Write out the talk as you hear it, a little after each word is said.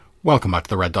Welcome back to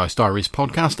the Red Dice Diaries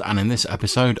podcast, and in this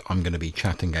episode I'm going to be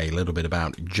chatting a little bit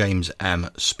about James M.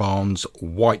 Spahn's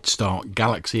White Star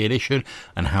Galaxy Edition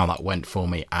and how that went for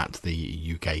me at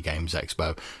the UK Games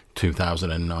Expo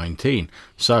 2019.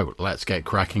 So let's get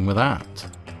cracking with that.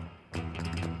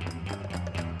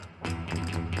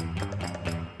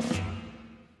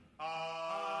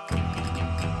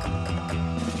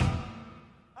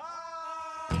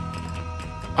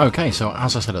 Okay, so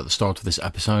as I said at the start of this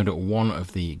episode, one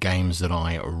of the games that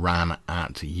I ran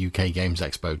at UK Games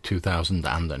Expo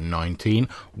 2019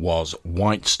 was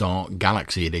White Star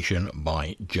Galaxy Edition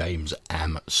by James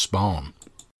M. Spahn.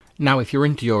 Now, if you're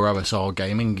into your OSR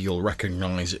gaming, you'll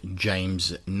recognise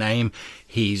James' name.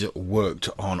 He's worked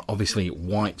on, obviously,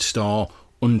 White Star,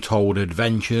 Untold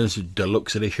Adventures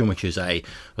Deluxe Edition, which is a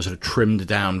sort of trimmed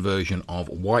down version of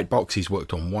White Box. He's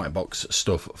worked on White Box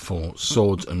stuff for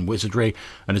Swords and Wizardry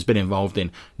and has been involved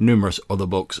in numerous other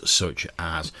books such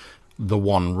as The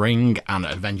One Ring and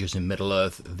Adventures in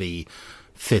Middle-earth, the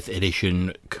 5th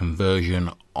edition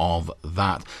conversion of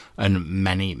that, and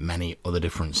many other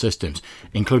different systems,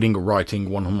 including writing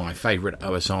one of my favourite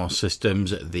OSR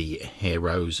systems, the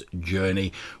Hero's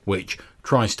Journey, which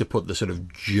tries to put the sort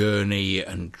of journey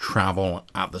and travel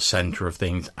at the centre of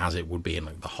things as it would be in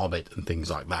like The Hobbit and things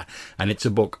like that. And it's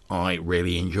a book I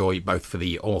really enjoy, both for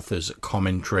the author's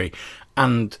commentary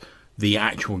and the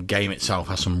actual game itself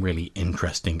has some really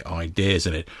interesting ideas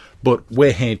in it. But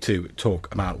we're here to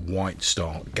talk about White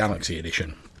Star Galaxy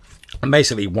Edition. And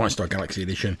basically, White Star Galaxy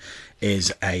Edition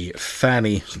is a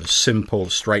fairly sort of simple,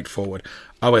 straightforward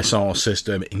OSR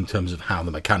system in terms of how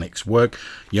the mechanics work.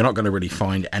 You're not going to really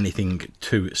find anything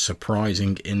too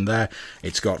surprising in there.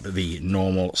 It's got the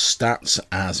normal stats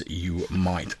as you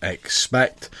might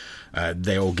expect.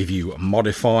 They all give you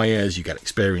modifiers. You get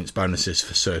experience bonuses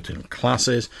for certain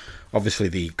classes. Obviously,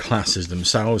 the classes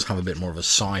themselves have a bit more of a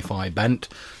sci-fi bent.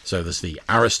 So there's the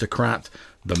aristocrat,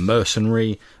 the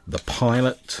mercenary, the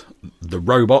pilot, the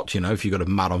robot, if you've got a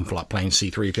mad-on for like playing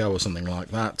C-3PO or something like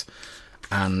that,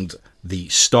 and the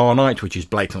Star Knight, which is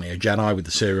blatantly a Jedi with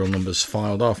the serial numbers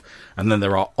filed off. And then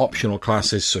there are optional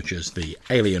classes such as the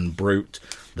Alien Brute,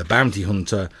 the Bounty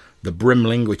Hunter, the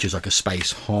Brimling, which is like a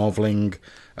space halfling,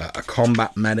 a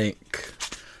combat medic,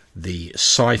 the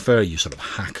Cypher, you sort of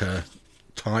hacker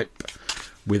type.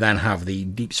 We then have the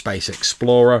Deep Space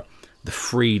Explorer, the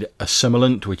Freed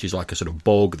Assimilant, which is like a sort of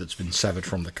Borg that's been severed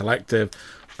from the collective,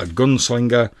 a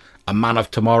Gunslinger, a Man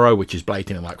of Tomorrow, which is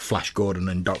blatantly like Flash Gordon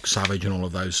and Doc Savage and all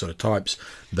of those sort of types,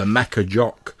 the Mecha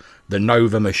Jock, the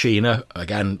Nova Machina,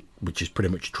 again, which is pretty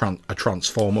much a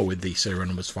Transformer with the serial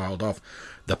numbers filed off,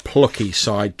 the Plucky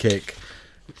Sidekick,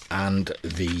 and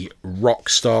the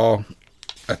Rockstar,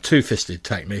 a Two-Fisted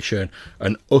Technician,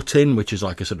 an Utin, which is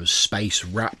like a sort of space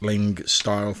rattling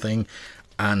style thing,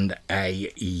 and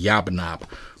a Yabnab,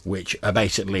 which are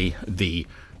basically the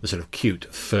sort of cute,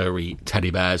 furry teddy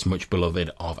bears, much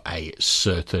beloved of a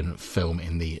certain film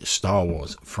in the Star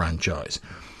Wars franchise.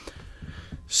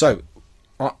 So,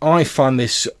 I find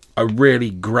this a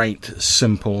really great,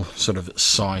 simple sort of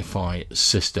sci-fi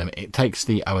system. It takes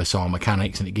the OSR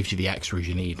mechanics and it gives you the extras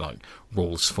you need, like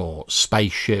rules for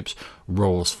spaceships,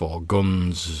 rules for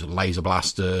guns, laser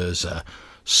blasters,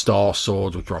 star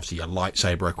swords, which are obviously your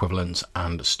lightsaber equivalents,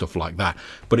 and stuff like that.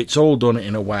 But it's all done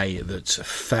in a way that's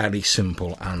fairly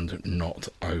simple and not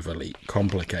overly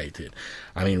complicated.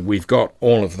 I mean, we've got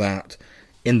all of that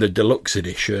in the deluxe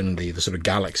edition, the sort of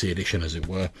Galaxy edition, as it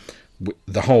were.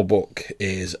 The whole book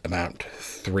is about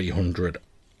 330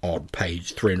 odd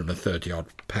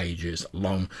pages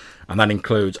long, and that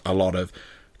includes a lot of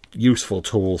useful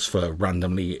tools for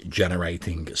randomly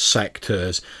generating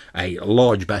sectors, a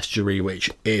large bestiary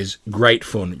which is great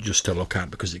fun just to look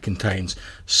at because it contains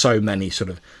so many sort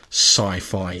of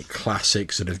sci-fi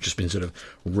classics that have just been sort of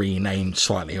renamed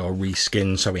slightly or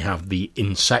reskinned. So we have the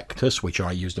Insectus, which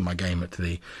I used in my game at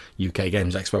the UK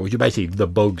Games Expo, which are basically the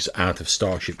bugs out of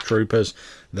Starship Troopers.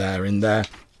 They're in there.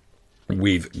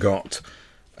 We've got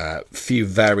a few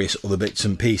various other bits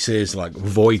and pieces like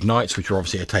Void Knights, which are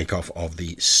obviously a takeoff of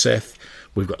the Sith.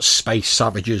 We've got Space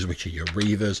Savages, which are your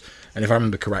Reavers, and if I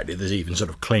remember correctly, there's even sort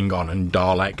of Klingon and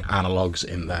Dalek analogues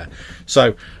in there.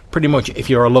 So pretty much, if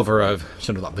you're a lover of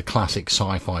sort of like the classic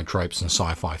sci-fi tropes and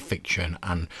sci-fi fiction,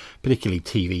 and particularly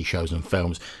TV shows and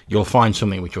films, you'll find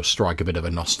something which will strike a bit of a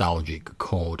nostalgic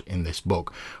chord in this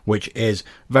book, which is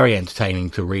very entertaining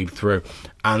to read through.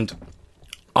 And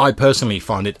I personally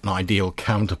find it an ideal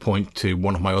counterpoint to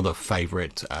one of my other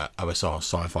favourite OSR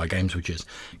sci-fi games, which is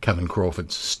Kevin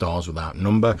Crawford's Stars Without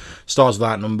Number. Stars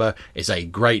Without Number is a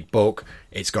great book.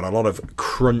 It's got a lot of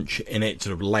crunch in it,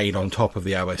 sort of laid on top of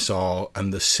the OSR,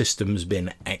 and the system's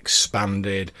been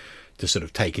expanded to sort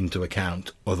of take into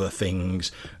account other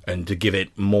things and to give it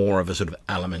more of a sort of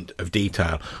element of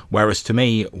detail. Whereas to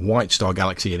me, White Star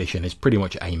Galaxy Edition is pretty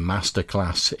much a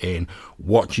masterclass in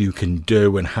what you can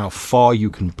do and how far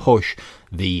you can push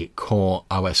the core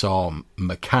OSR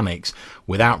mechanics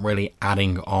without really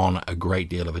adding on a great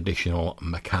deal of additional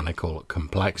mechanical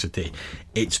complexity.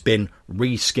 It's been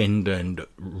reskinned and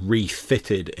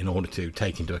refitted in order to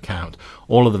take into account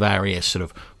all of the various sort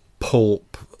of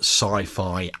pulp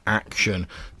sci-fi action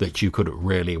that you could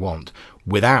really want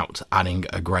without adding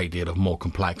a great deal of more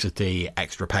complexity,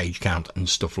 extra page count and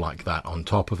stuff like that on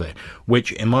top of it,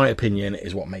 which in my opinion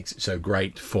is what makes it so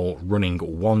great for running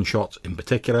one-shots in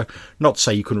particular. Not to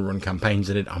say you couldn't run campaigns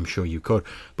in it, I'm sure you could,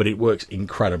 but it works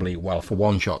incredibly well for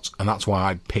one-shots, and that's why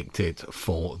I picked it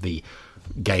for the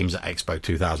Games at Expo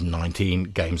 2019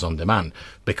 Games on Demand,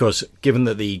 because given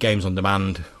that the Games on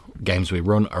Demand games we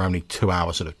run are only 2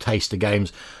 hour sort of taster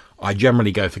games, I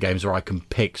generally go for games where I can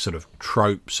pick sort of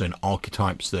tropes and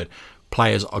archetypes that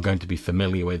players are going to be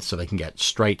familiar with, so they can get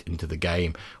straight into the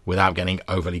game without getting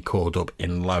overly caught up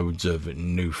in loads of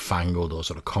newfangled or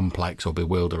sort of complex or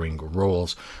bewildering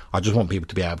rules. I just want people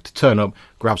to be able to turn up,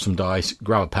 grab some dice,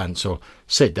 grab a pencil,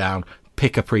 sit down,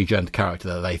 pick a pre-gen character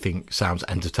that they think sounds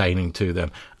entertaining to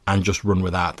them, and just run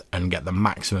with that and get the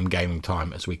maximum gaming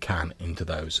time as we can into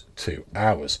those 2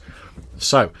 hours.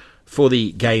 So for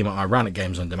the game I ran at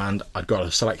Games on Demand, I've got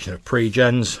a selection of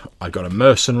pre-gens. I've got a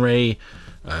mercenary,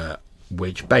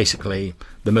 which basically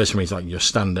the mercenary is like your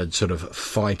standard sort of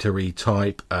fightery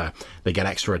type. They get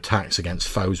extra attacks against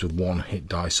foes with 1 hit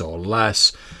dice or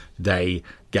less. They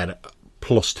get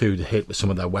 +2 to hit with some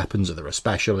of their weapons that they're a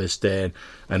specialist in,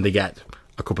 and they get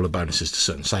a couple of bonuses to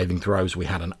certain saving throws. We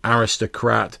had an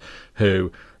aristocrat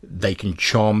who they can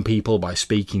charm people by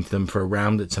speaking to them for a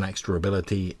round. It's an extra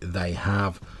ability they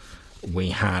have. We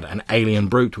had an alien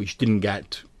brute, which didn't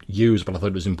get used, but I thought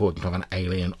it was important to have an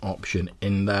alien option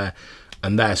in there.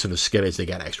 And their sort of skill is they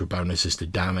get extra bonuses to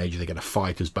damage. They get a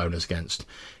fighter's bonus against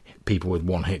people with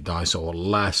 1 hit dice or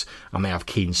less, and they have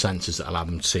keen senses that allow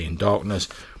them to see in darkness.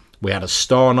 We had a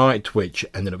Star Knight, which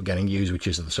ended up getting used, which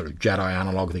is the sort of Jedi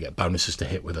analog. They get bonuses to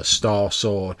hit with a Star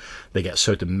Sword. They get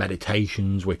certain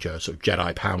meditations, which are sort of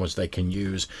Jedi powers they can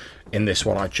use. In this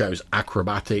one, I chose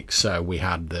acrobatics. So we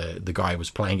had the guy who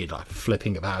was playing it, like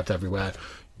flipping about everywhere,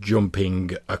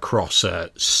 jumping across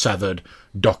severed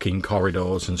docking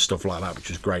corridors and stuff like that, which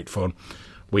was great fun.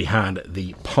 We had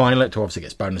the pilot, who obviously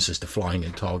gets bonuses to flying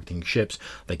and targeting ships.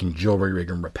 They can jury rig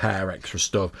and repair extra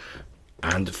stuff.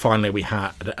 And finally, we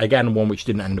had, again, one which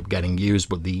didn't end up getting used,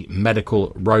 but the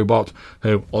medical robot,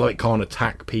 who, although it can't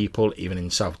attack people, even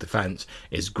in self-defense,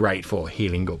 is great for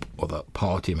healing up other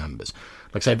party members.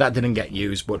 Like I say, that didn't get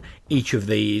used, but each of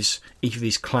these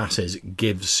classes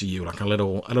gives you like a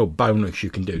little bonus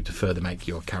you can do to further make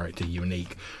your character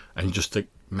unique, and just to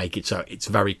make it so it's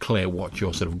very clear what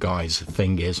your sort of guy's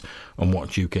thing is and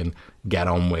what you can get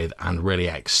on with and really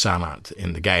excel at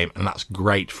in the game. And that's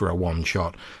great for a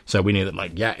one-shot. So we knew that,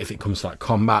 like, yeah, if it comes to like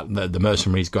combat, the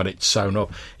mercenary's got it sewn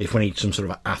up. If we need some sort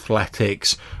of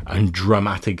athletics and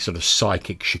dramatic sort of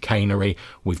psychic chicanery,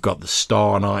 we've got the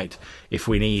Star Knight. If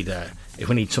we need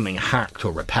something hacked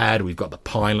or repaired, we've got the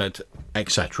pilot,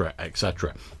 etc.,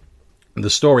 etc. The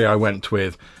story I went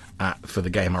with for the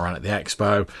game I ran at the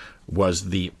Expo was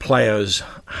the players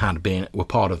were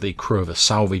part of the crew of a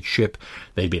salvage ship.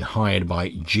 They'd been hired by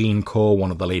Gene Corps,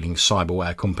 one of the leading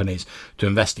cyberware companies, to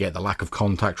investigate the lack of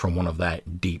contact from one of their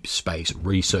deep space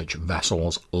research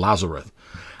vessels, Lazarus.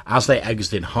 As they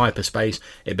exited hyperspace,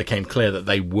 it became clear that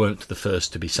they weren't the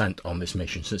first to be sent on this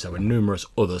mission, since there were numerous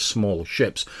other small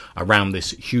ships around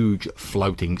this huge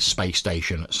floating space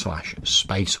station /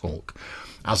 Space Hulk.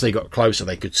 As they got closer,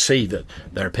 they could see that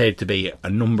there appeared to be a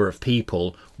number of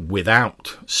people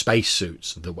without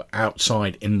spacesuits that were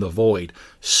outside in the void,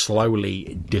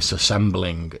 slowly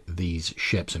disassembling these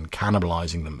ships and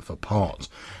cannibalizing them for parts.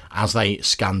 As they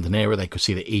scanned nearer, they could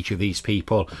see that each of these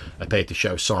people appeared to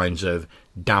show signs of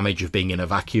damage, of being in a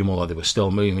vacuum, although they were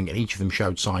still moving, and each of them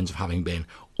showed signs of having been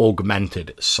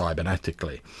augmented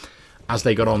cybernetically. As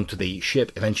they got onto the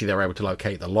ship, eventually they were able to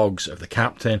locate the logs of the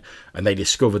captain, and they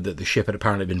discovered that the ship had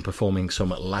apparently been performing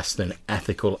some less than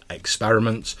ethical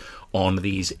experiments on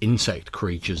these insect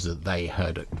creatures that they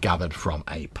had gathered from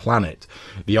a planet.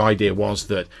 The idea was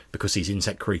that because these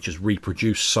insect creatures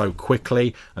reproduce so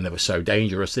quickly and they were so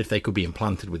dangerous, if they could be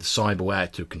implanted with cyberware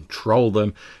to control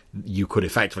them, you could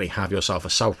effectively have yourself a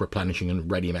self-replenishing and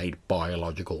ready-made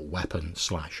biological weapon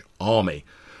 / army.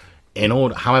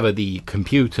 However, the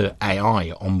computer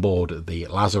AI on board the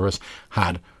Lazarus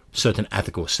had certain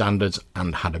ethical standards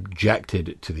and had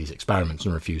objected to these experiments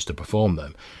and refused to perform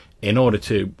them. In order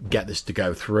to get this to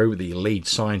go through, the lead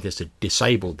scientist had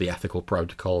disabled the ethical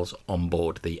protocols on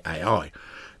board the AI.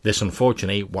 This,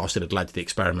 unfortunately, whilst it had led to the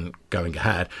experiment going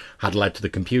ahead, had led to the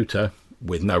computer,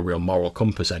 with no real moral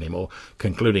compass anymore,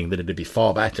 concluding that it'd be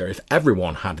far better if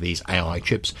everyone had these AI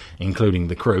chips, including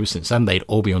the crew, since then they'd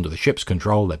all be under the ship's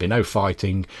control, there'd be no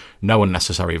fighting, no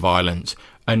unnecessary violence,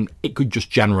 and it could just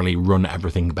generally run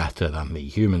everything better than the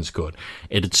humans could.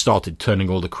 It had started turning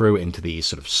all the crew into these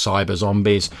sort of cyber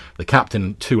zombies. The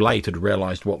captain, too late, had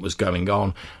realised what was going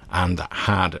on and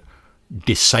had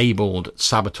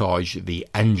sabotaged the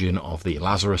engine of the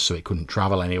Lazarus so it couldn't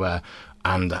travel anywhere,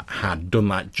 and had done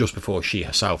that just before she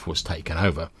herself was taken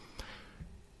over.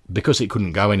 Because it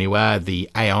couldn't go anywhere, the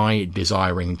AI,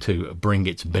 desiring to bring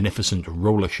its beneficent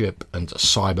rulership and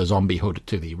cyber zombiehood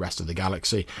to the rest of the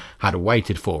galaxy, had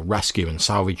waited for rescue and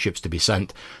salvage ships to be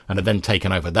sent, and had then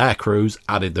taken over their crews,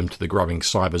 added them to the growing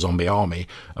cyber zombie army,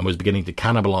 and was beginning to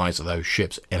cannibalise those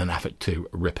ships in an effort to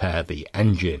repair the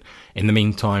engine. In the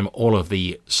meantime, all of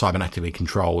the cybernetically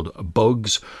controlled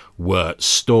bugs were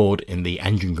stored in the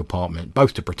engine compartment,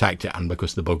 both to protect it and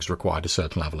because the bugs required a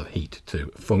certain level of heat to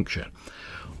function.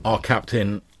 Our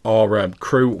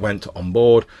crew went on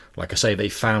board. Like I say, they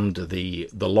found the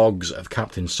logs of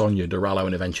Captain Sonia Dorello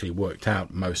and eventually worked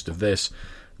out most of this.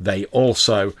 They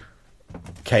also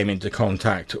came into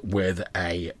contact with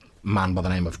a man by the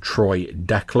name of Troy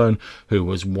Declan, who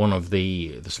was one of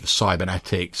the sort of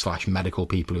cybernetic / medical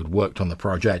people who'd worked on the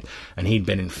project, and he'd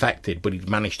been infected, but he'd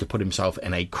managed to put himself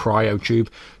in a cryotube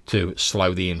to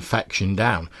slow the infection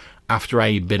down. After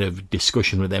a bit of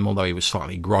discussion with him, although he was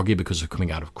slightly groggy because of coming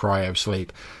out of cryo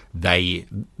sleep, the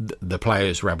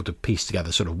players were able to piece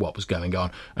together sort of what was going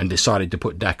on and decided to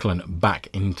put Declan back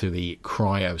into the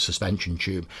cryo suspension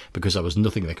tube because there was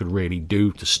nothing they could really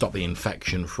do to stop the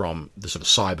infection from the sort of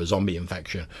cyber zombie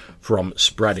infection from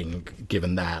spreading,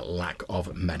 given their lack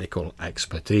of medical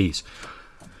expertise.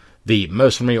 The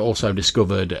mercenary also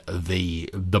discovered the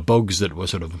bugs that were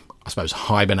sort of, I suppose,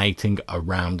 hibernating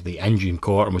around the engine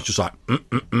core and was just like,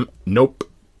 nope,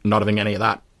 not having any of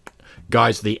that.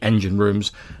 Guys, the engine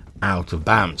room's out of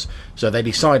bounds. So they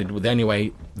decided the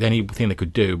only thing they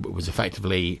could do was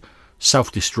effectively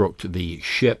self-destruct the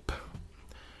ship,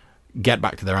 get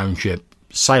back to their own ship,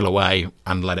 sail away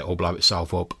and let it all blow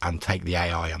itself up and take the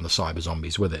AI and the cyber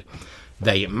zombies with it.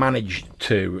 They managed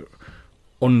to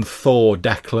unthaw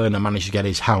Declan and managed to get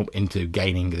his help into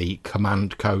gaining the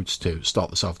command codes to start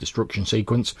the self-destruction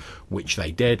sequence, which they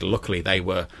did. Luckily, they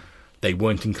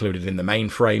weren't included in the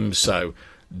mainframe, so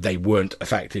they weren't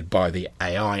affected by the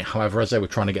AI. However, as they were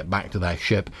trying to get back to their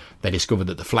ship, they discovered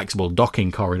that the flexible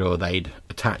docking corridor they'd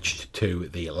attached to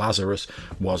the Lazarus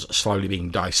was slowly being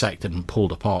dissected and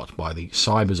pulled apart by the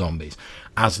cyber zombies.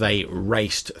 As they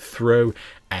raced through,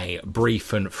 a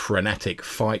brief and frenetic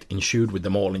fight ensued with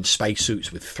them all in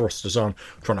spacesuits with thrusters on,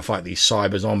 trying to fight these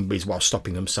cyber zombies while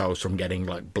stopping themselves from getting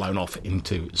blown off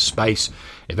into space.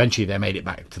 Eventually they made it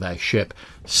back to their ship,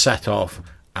 set off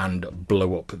and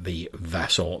blew up the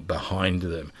vessel behind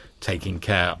them, taking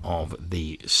care of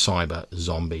the cyber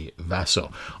zombie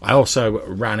vessel. I also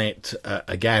ran it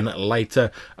again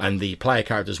later, and the player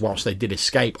characters, whilst they did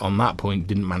escape on that point,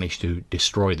 didn't manage to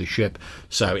destroy the ship.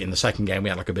 So in the second game we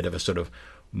had a bit of a sort of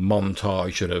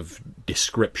montage sort of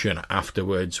description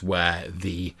afterwards where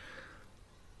the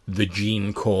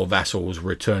Gene Core vessels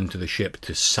returned to the ship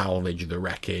to salvage the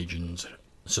wreckage and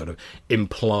sort of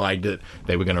implied that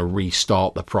they were going to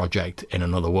restart the project in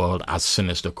another world, as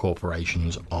sinister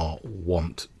corporations are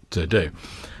wont to do.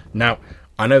 Now,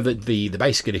 I know that the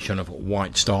basic edition of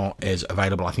White Star is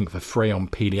available, I think, for free on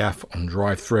PDF on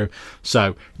drive-thru,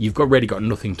 so you've really got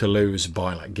nothing to lose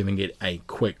by giving it a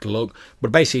quick look.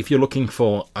 But basically, if you're looking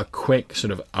for a quick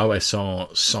sort of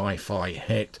OSR sci-fi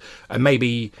hit, and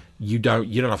maybe you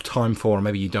don't have time for, or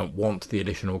maybe you don't want the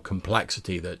additional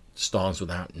complexity that Stars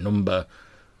Without Number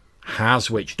has,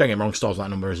 which, don't get me wrong, Stars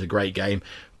Without Number is a great game,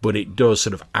 but it does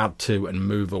sort of add to and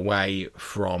move away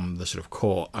from the sort of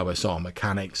core OSR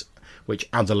mechanics. which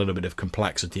adds a little bit of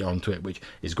complexity onto it, which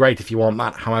is great if you want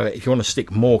that. However, if you want to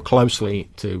stick more closely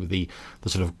to the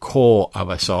sort of core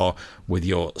OSR with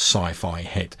your sci-fi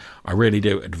hit, I really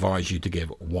do advise you to give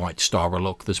White Star a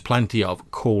look. There's plenty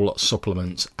of cool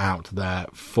supplements out there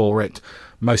for it,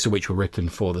 most of which were written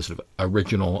for the sort of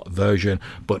original version,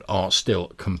 but are still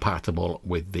compatible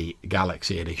with the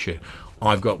Galaxy edition.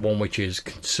 I've got one which is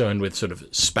concerned with sort of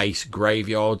space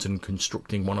graveyards and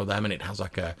constructing one of them, and it has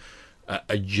like a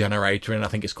generator in. I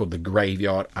think it's called the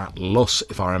Graveyard Atlas,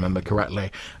 if I remember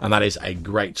correctly, and that is a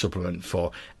great supplement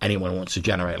for anyone who wants to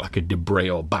generate like a debris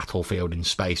or battlefield in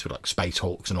space with like Space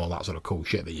Hulks and all that sort of cool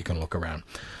shit that you can look around.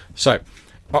 So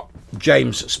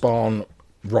James Spahn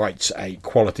writes a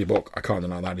quality book. I can't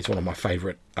deny that. He's one of my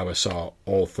favourite OSR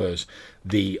authors.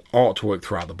 The artwork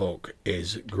throughout the book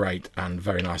is great and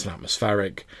very nice and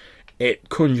atmospheric. It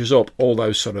conjures up all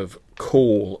those sort of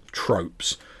cool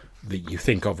tropes that you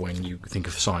think of when you think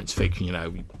of science fiction, you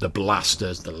know, the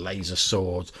blasters, the laser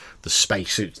swords, the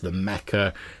spacesuits, the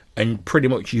mecha, and pretty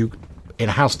much it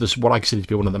has this, what I consider to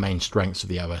be one of the main strengths of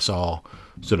the OSR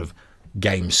sort of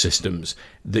game systems,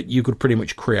 that you could pretty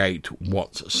much create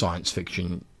what science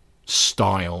fiction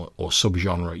style or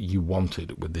subgenre you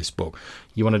wanted with this book.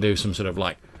 You want to do some sort of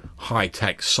like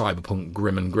high-tech cyberpunk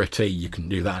grim and gritty, you can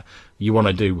do that. You want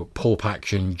to do pulp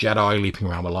action, Jedi leaping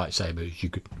around with lightsabers, you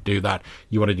could do that.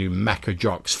 You want to do mecha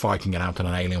jocks fighting it out in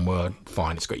an alien world,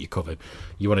 fine, it's got you covered.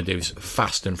 You want to do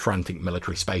fast and frantic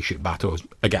military spaceship battles,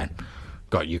 again,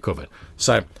 got you covered.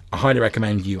 So I highly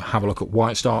recommend you have a look at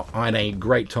White Star. I had a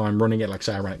great time running it. Like I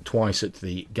say, I ran it twice at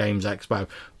the Games Expo.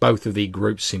 Both of the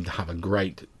groups seemed to have a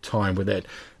great time with it,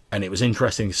 and it was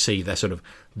interesting to see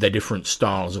their different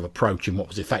styles of approaching what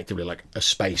was effectively like a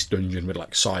space dungeon with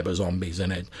like cyber zombies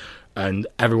in it, and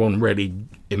everyone really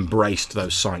embraced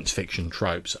those science fiction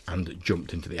tropes and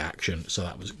jumped into the action, so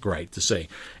that was great to see.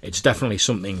 It's definitely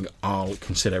something I'll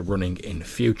consider running in the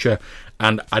future,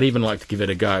 and I'd even like to give it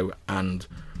a go and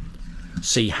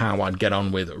see how I'd get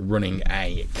on with running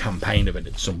a campaign of it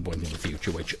at some point in the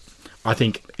future, which I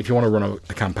think if you want to run a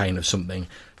campaign of something,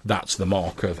 that's the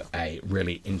mark of a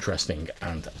really interesting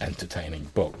and entertaining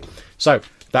book. So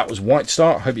that was White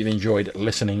Star. I hope you've enjoyed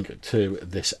listening to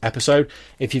this episode.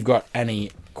 If you've got any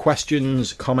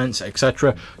questions, comments,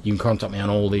 etc., you can contact me on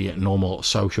all the normal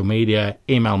social media.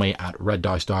 Email me at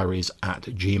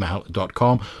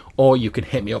reddicediaries@gmail.com, or you can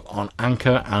hit me up on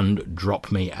Anchor and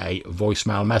drop me a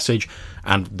voicemail message,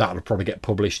 and that'll probably get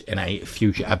published in a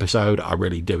future episode. I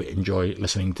really do enjoy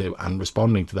listening to and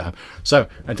responding to them. So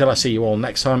until I see you all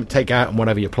next time, take care, and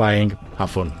whatever you're playing,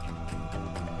 have fun.